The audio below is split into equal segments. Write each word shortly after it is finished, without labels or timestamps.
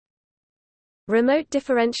Remote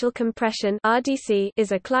differential compression (RDC)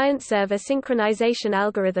 is a client-server synchronization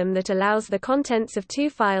algorithm that allows the contents of two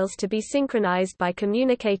files to be synchronized by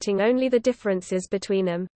communicating only the differences between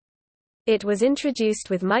them. It was introduced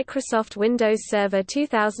with Microsoft Windows Server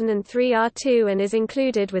 2003 R2 and is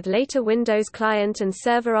included with later Windows Client and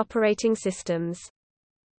Server operating systems.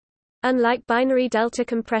 Unlike binary delta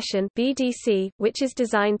compression (BDC), which is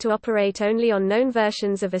designed to operate only on known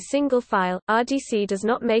versions of a single file, RDC does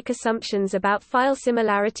not make assumptions about file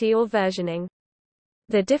similarity or versioning.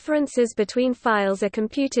 The differences between files are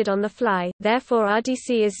computed on the fly, therefore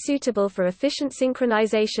RDC is suitable for efficient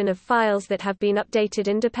synchronization of files that have been updated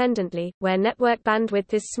independently, where network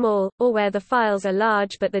bandwidth is small, or where the files are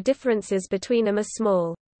large but the differences between them are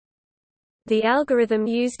small. The algorithm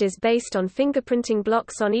used is based on fingerprinting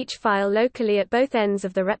blocks on each file locally at both ends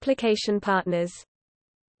of the replication partners.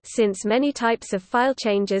 Since many types of file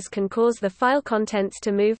changes can cause the file contents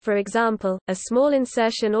to move, for example, a small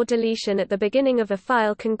insertion or deletion at the beginning of a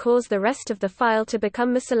file can cause the rest of the file to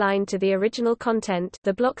become misaligned to the original content.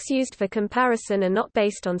 The blocks used for comparison are not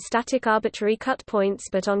based on static arbitrary cut points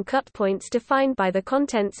but on cut points defined by the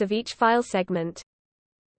contents of each file segment.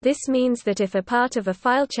 This means that if a part of a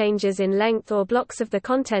file changes in length or blocks of the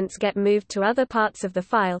contents get moved to other parts of the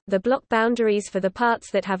file, the block boundaries for the parts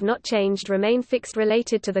that have not changed remain fixed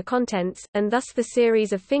related to the contents, and thus the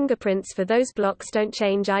series of fingerprints for those blocks don't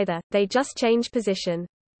change either, they just change position.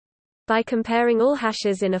 By comparing all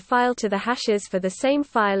hashes in a file to the hashes for the same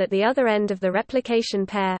file at the other end of the replication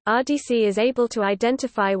pair, RDC is able to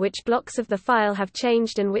identify which blocks of the file have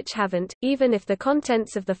changed and which haven't, even if the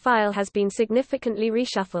contents of the file has been significantly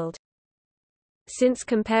reshuffled. Since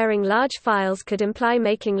comparing large files could imply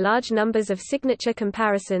making large numbers of signature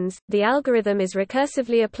comparisons, the algorithm is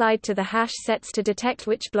recursively applied to the hash sets to detect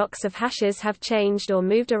which blocks of hashes have changed or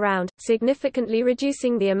moved around, significantly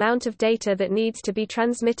reducing the amount of data that needs to be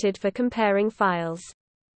transmitted for comparing files.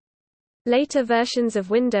 Later versions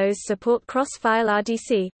of Windows support cross-file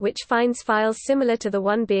RDC, which finds files similar to the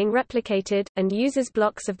one being replicated, and uses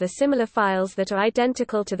blocks of the similar files that are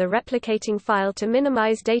identical to the replicating file to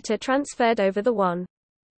minimize data transferred over the one.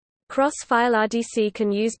 Cross-file RDC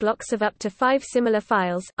can use blocks of up to 5 similar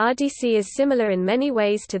files. RDC is similar in many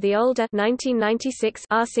ways to the older 1996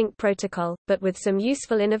 rsync protocol, but with some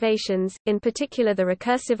useful innovations, in particular the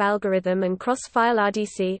recursive algorithm and cross-file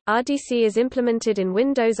RDC. RDC is implemented in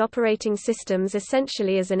Windows operating systems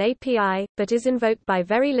essentially as an API, but is invoked by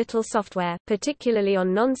very little software, particularly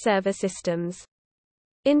on non-server systems.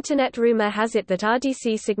 Internet rumor has it that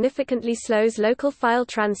RDC significantly slows local file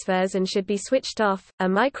transfers and should be switched off. A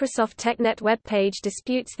Microsoft TechNet web page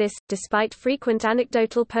disputes this, despite frequent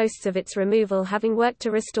anecdotal posts of its removal having worked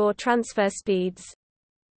to restore transfer speeds.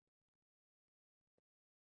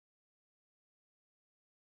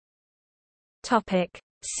 Topic: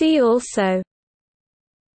 See also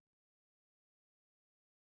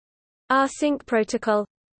rsync protocol,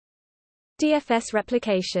 DFS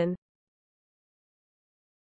replication.